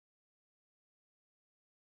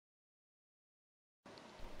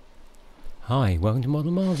Hi, welcome to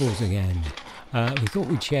Model Marvels again. We thought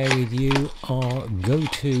we'd share with you our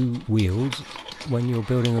go-to wheels when you're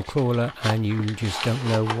building a crawler and you just don't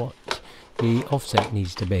know what the offset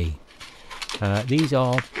needs to be. These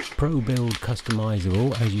are Probuild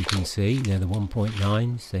customizable, as you can see. They're the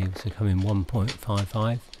 1.9s, they also come in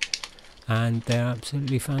 1.55 and they're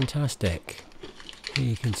absolutely fantastic. Here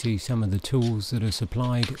you can see some of the tools that are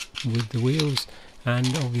supplied with the wheels,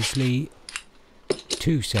 and obviously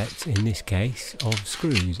two sets in this case of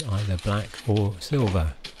screws, either black or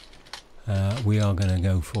silver. We are going to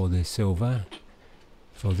go for the silver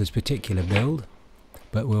for this particular build,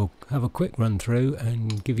 but we'll have a quick run through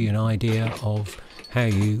and give you an idea of how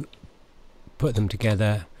you put them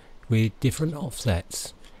together with different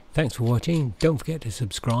offsets. Thanks for watching. Don't forget to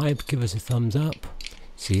subscribe, give us a thumbs up.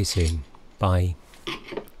 See you soon. Bye.